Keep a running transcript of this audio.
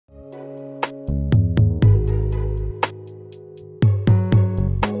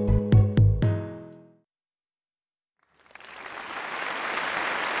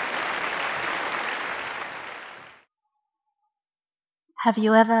Have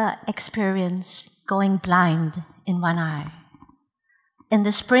you ever experienced going blind in one eye? In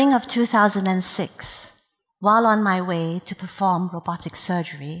the spring of 2006, while on my way to perform robotic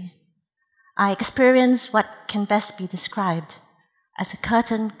surgery, I experienced what can best be described as a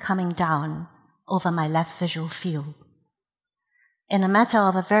curtain coming down over my left visual field. In a matter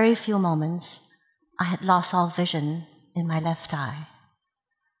of a very few moments, I had lost all vision in my left eye.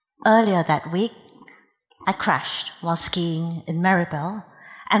 Earlier that week, I crashed while skiing in Maribel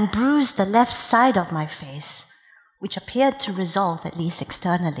and bruised the left side of my face, which appeared to resolve at least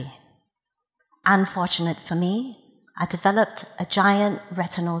externally. Unfortunate for me, I developed a giant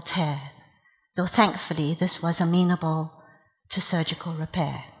retinal tear, though thankfully this was amenable to surgical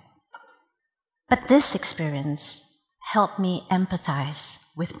repair. But this experience helped me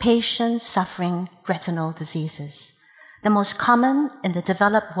empathize with patients suffering retinal diseases, the most common in the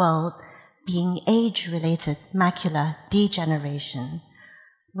developed world being age-related macular degeneration,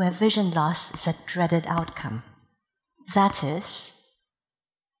 where vision loss is a dreaded outcome. That is,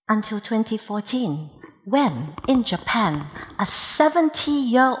 until 2014, when, in Japan, a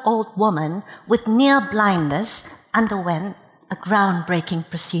 70-year-old woman with near blindness underwent a groundbreaking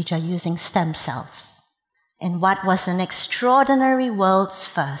procedure using stem cells. In what was an extraordinary world's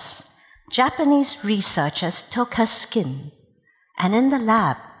first, Japanese researchers took her skin and in the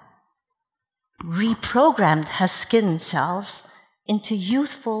lab reprogrammed her skin cells into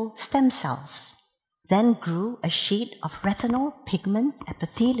youthful stem cells, then grew a sheet of retinal pigment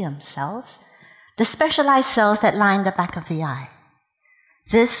epithelium cells, the specialized cells that line the back of the eye.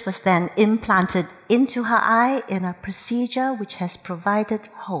 This was then implanted into her eye in a procedure which has provided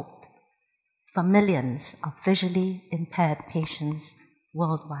hope for millions of visually impaired patients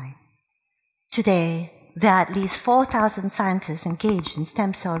worldwide. Today, there are at least 4,000 scientists engaged in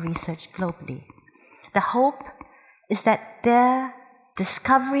stem cell research globally. The hope is that their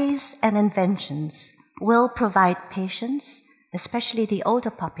discoveries and inventions will provide patients, especially the older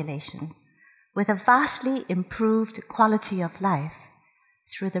population, with a vastly improved quality of life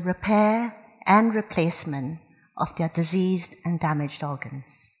through the repair and replacement of their diseased and damaged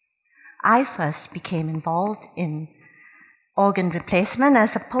organs. I first became involved in organ replacement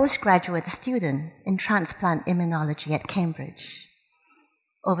as a postgraduate student in transplant immunology at Cambridge.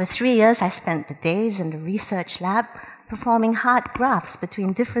 Over 3 years, I spent the days in the research lab performing heart grafts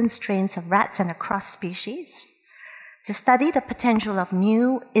between different strains of rats and across species to study the potential of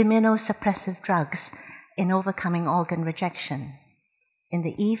new immunosuppressive drugs in overcoming organ rejection. In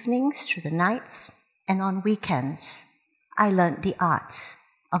the evenings, through the nights, and on weekends, I learned the art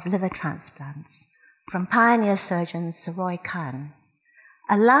of liver transplants from pioneer surgeon Sir Roy Khan.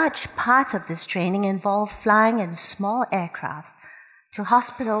 A large part of this training involved flying in small aircraft to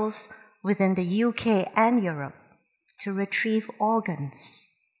hospitals within the UK and Europe to retrieve organs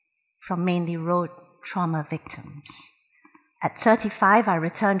from mainly road trauma victims. At 35, I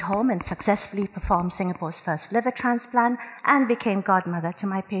returned home and successfully performed Singapore's first liver transplant and became godmother to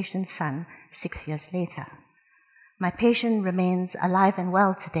my patient's son 6 years later. My patient remains alive and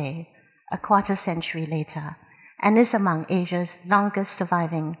well today, a quarter century later, and is among Asia's longest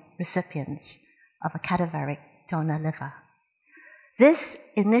surviving recipients of a cadaveric donor liver. This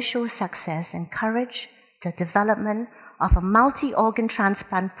initial success encouraged the development of a multi-organ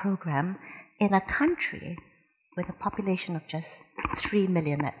transplant program in a country with a population of just 3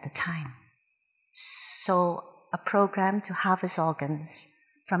 million at the time. So a program to harvest organs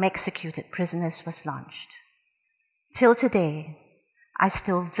from executed prisoners was launched. Till today, I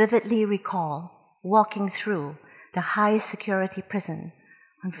still vividly recall walking through the high-security prison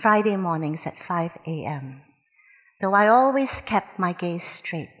on Friday mornings at 5 a.m. Though I always kept my gaze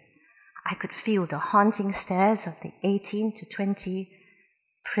straight, I could feel the haunting stares of the 18 to 20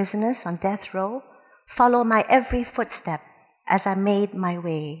 prisoners on death row follow my every footstep as I made my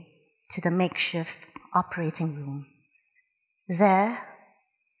way to the makeshift operating room. There,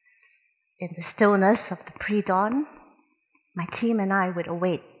 in the stillness of the pre-dawn, my team and I would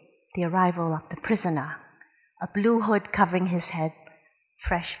await the arrival of the prisoner, a blue hood covering his head,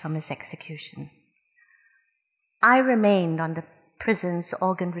 fresh from his execution. I remained on the prison's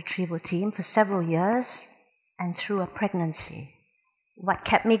organ retrieval team for several years and through a pregnancy. What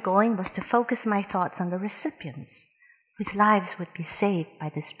kept me going was to focus my thoughts on the recipients whose lives would be saved by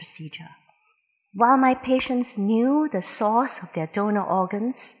this procedure. While my patients knew the source of their donor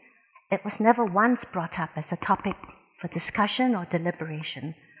organs, it was never once brought up as a topic for discussion or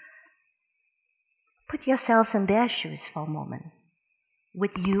deliberation. Put yourselves in their shoes for a moment.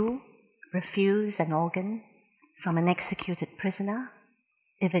 Would you refuse an organ from an executed prisoner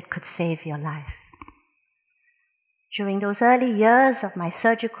if it could save your life? During those early years of my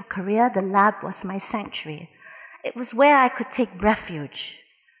surgical career, the lab was my sanctuary. It was where I could take refuge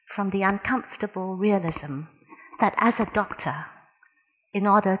from the uncomfortable realism that as a doctor, in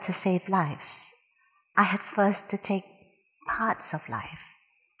order to save lives, I had first to take parts of life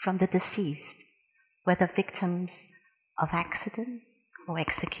from the deceased, whether victims of accident or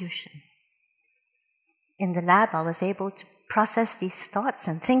execution. In the lab, I was able to process these thoughts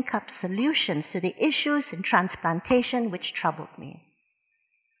and think up solutions to the issues in transplantation which troubled me.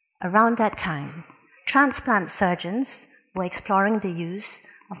 Around that time, transplant surgeons were exploring the use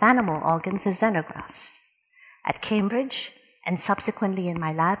of animal organs as xenografts. At Cambridge, and subsequently in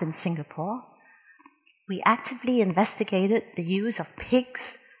my lab in Singapore, we actively investigated the use of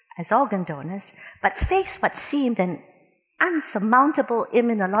pigs as organ donors, but faced what seemed an unsurmountable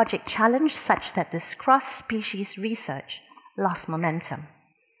immunologic challenge such that this cross-species research lost momentum.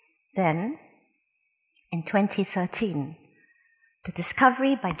 Then, in 2013, the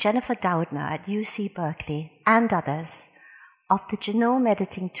discovery by Jennifer Doudna at UC Berkeley and others of the genome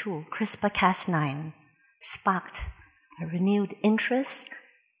editing tool CRISPR-Cas9 sparked a renewed interest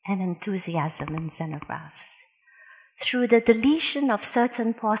and enthusiasm in xenografts. Through the deletion of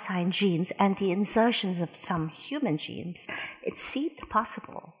certain porcine genes and the insertions of some human genes, it seemed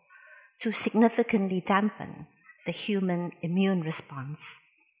possible to significantly dampen the human immune response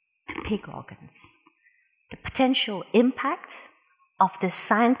to pig organs. The potential impact of this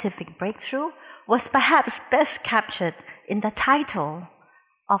scientific breakthrough was perhaps best captured in the title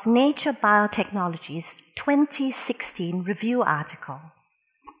of Nature Biotechnology's 2016 review article,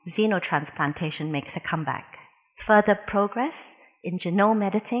 Xenotransplantation Makes a Comeback. Further progress in genome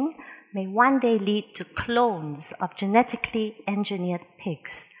editing may one day lead to clones of genetically engineered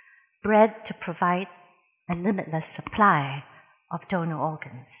pigs bred to provide a limitless supply of donor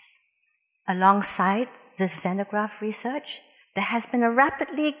organs. Alongside this xenograft research, there has been a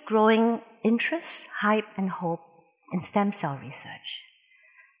rapidly growing interest, hype, and hope in stem cell research.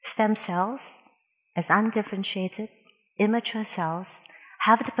 Stem cells, as undifferentiated, immature cells,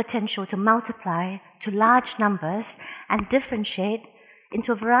 have the potential to multiply to large numbers and differentiate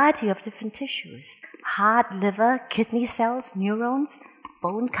into a variety of different tissues: heart, liver, kidney cells, neurons,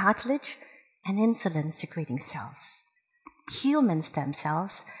 bone cartilage, and insulin-secreting cells. Human stem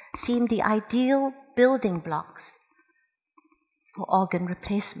cells seem the ideal building blocks for organ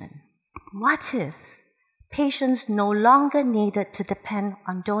replacement. What if patients no longer needed to depend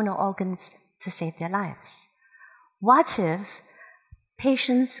on donor organs to save their lives? What if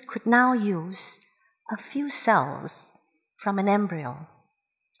patients could now use a few cells from an embryo,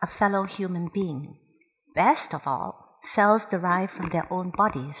 a fellow human being, best of all, cells derived from their own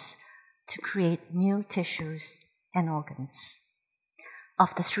bodies, to create new tissues and organs?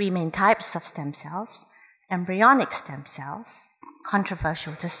 Of the three main types of stem cells, embryonic stem cells,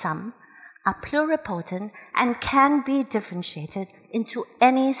 controversial to some, are pluripotent and can be differentiated into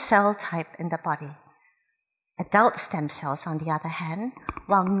any cell type in the body. Adult stem cells, on the other hand,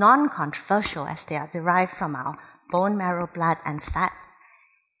 while non-controversial as they are derived from our bone marrow, blood, and fat,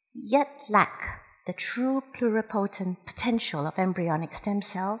 yet lack the true pluripotent potential of embryonic stem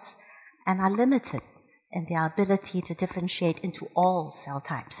cells and are limited in their ability to differentiate into all cell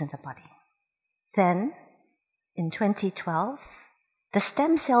types in the body. Then, in 2012, the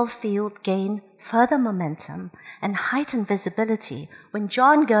stem cell field gained further momentum and heightened visibility when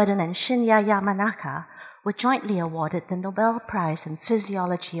John Gurdon and Shinya Yamanaka were jointly awarded the Nobel Prize in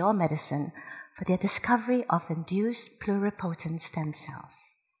Physiology or Medicine for their discovery of induced pluripotent stem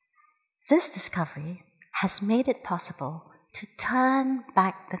cells. This discovery has made it possible to turn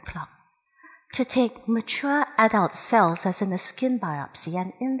back the clock, to take mature adult cells as in a skin biopsy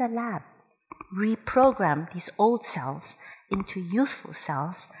and in the lab, reprogram these old cells into youthful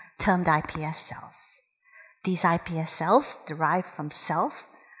cells termed iPS cells. These iPS cells, derived from self,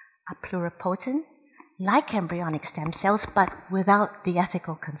 are pluripotent, like embryonic stem cells, but without the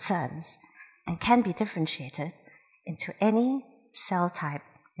ethical concerns, and can be differentiated into any cell type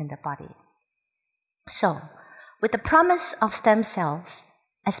in the body. So, with the promise of stem cells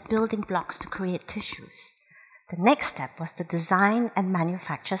as building blocks to create tissues, the next step was to design and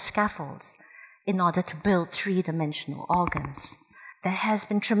manufacture scaffolds in order to build three-dimensional organs. There has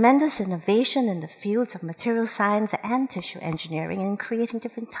been tremendous innovation in the fields of material science and tissue engineering in creating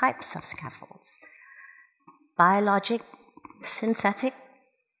different types of scaffolds: biologic, synthetic,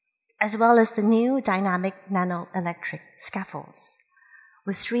 as well as the new dynamic nanoelectric scaffolds.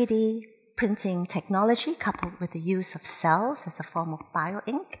 With 3D printing technology coupled with the use of cells as a form of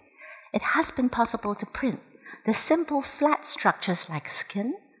bioink, it has been possible to print the simple flat structures like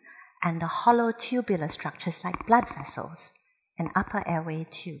skin and the hollow tubular structures like blood vessels and upper airway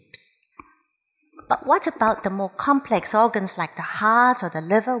tubes. But what about the more complex organs like the heart or the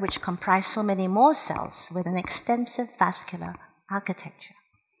liver, which comprise so many more cells with an extensive vascular architecture?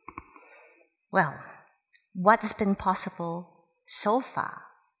 Well, what's been possible so far,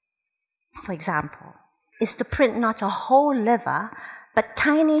 for example, is to print not a whole liver, but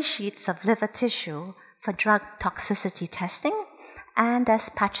tiny sheets of liver tissue for drug toxicity testing and as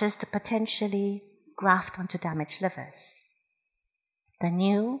patches to potentially graft onto damaged livers. The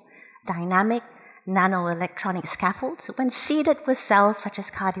new dynamic nanoelectronic scaffolds, when seeded with cells such as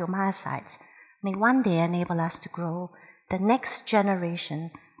cardiomyocytes, may one day enable us to grow the next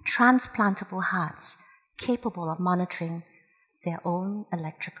generation transplantable hearts capable of monitoring their own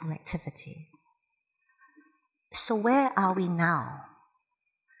electrical activity. So where are we now?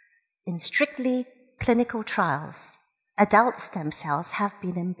 In strictly clinical trials, adult stem cells have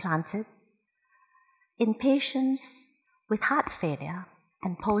been implanted in patients with heart failure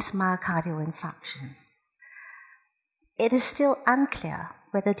and post-myocardial infarction. It is still unclear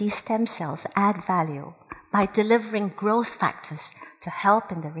whether these stem cells add value by delivering growth factors to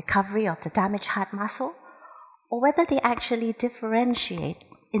help in the recovery of the damaged heart muscle, or whether they actually differentiate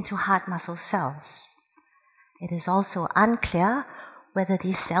into heart muscle cells. It is also unclear whether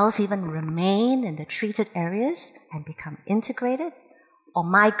these cells even remain in the treated areas and become integrated, or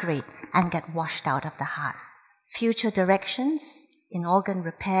migrate and get washed out of the heart. Future directions in organ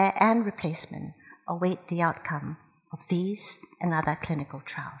repair and replacement await the outcome of these and other clinical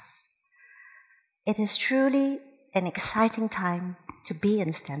trials. It is truly an exciting time to be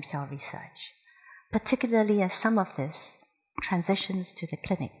in stem cell research, particularly as some of this transitions to the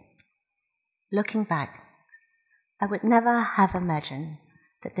clinic. Looking back, I would never have imagined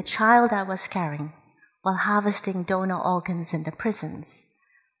that the child I was carrying while harvesting donor organs in the prisons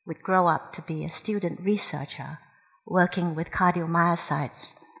would grow up to be a student researcher working with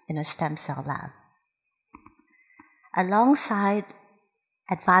cardiomyocytes in a stem cell lab. Alongside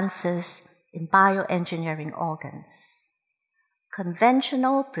advances in bioengineering organs,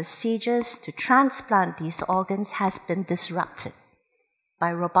 conventional procedures to transplant these organs has been disrupted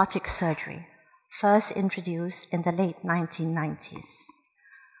by robotic surgery, first introduced in the late 1990s.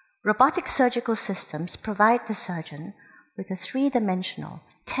 Robotic surgical systems provide the surgeon with a three-dimensional,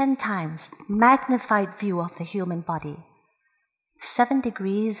 10 times magnified view of the human body, 7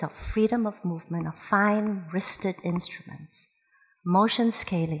 degrees of freedom of movement of fine wristed instruments, motion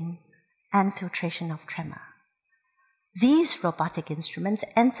scaling, and filtration of tremor. These robotic instruments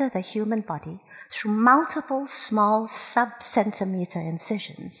enter the human body through multiple small sub-centimeter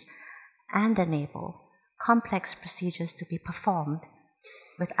incisions and enable complex procedures to be performed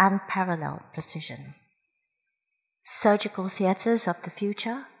with unparalleled precision. Surgical theaters of the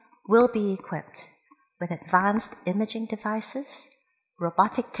future will be equipped with advanced imaging devices,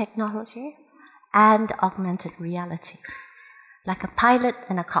 robotic technology, and augmented reality. Like a pilot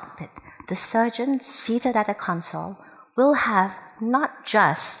in a cockpit, the surgeon seated at a console will have not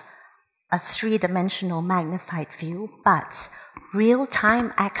just a three-dimensional magnified view, but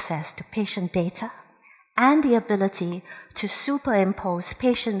real-time access to patient data and the ability to superimpose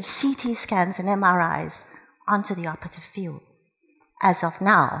patient CT scans and MRIs onto the operative field. As of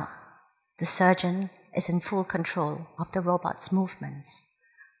now, the surgeon is in full control of the robot's movements.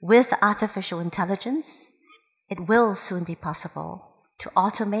 With artificial intelligence, it will soon be possible to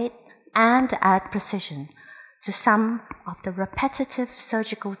automate and add precision to some of the repetitive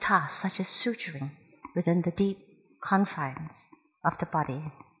surgical tasks, such as suturing within the deep confines of the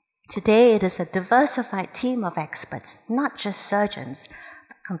body. Today, it is a diversified team of experts, not just surgeons,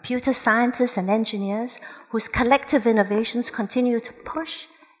 but computer scientists and engineers whose collective innovations continue to push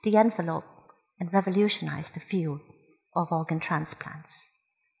the envelope and revolutionize the field of organ transplants.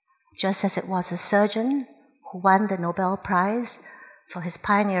 Just as it was a surgeon who won the Nobel Prize for his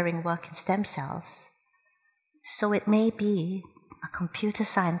pioneering work in stem cells, so it may be a computer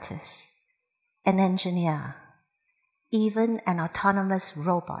scientist, an engineer, even an autonomous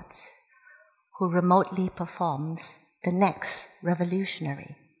robot who remotely performs the next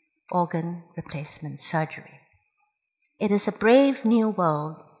revolutionary organ replacement surgery. It is a brave new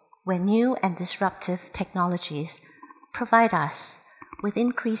world where new and disruptive technologies provide us with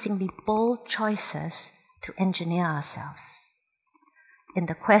increasingly bold choices to engineer ourselves. In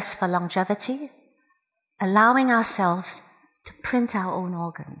the quest for longevity, allowing ourselves to print our own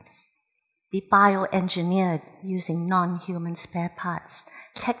organs, be bioengineered using non-human spare parts,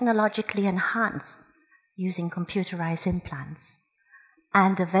 technologically enhanced using computerized implants,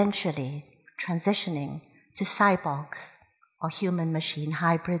 and eventually transitioning to cyborgs or human-machine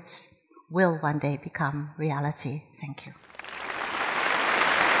hybrids will one day become reality. Thank you.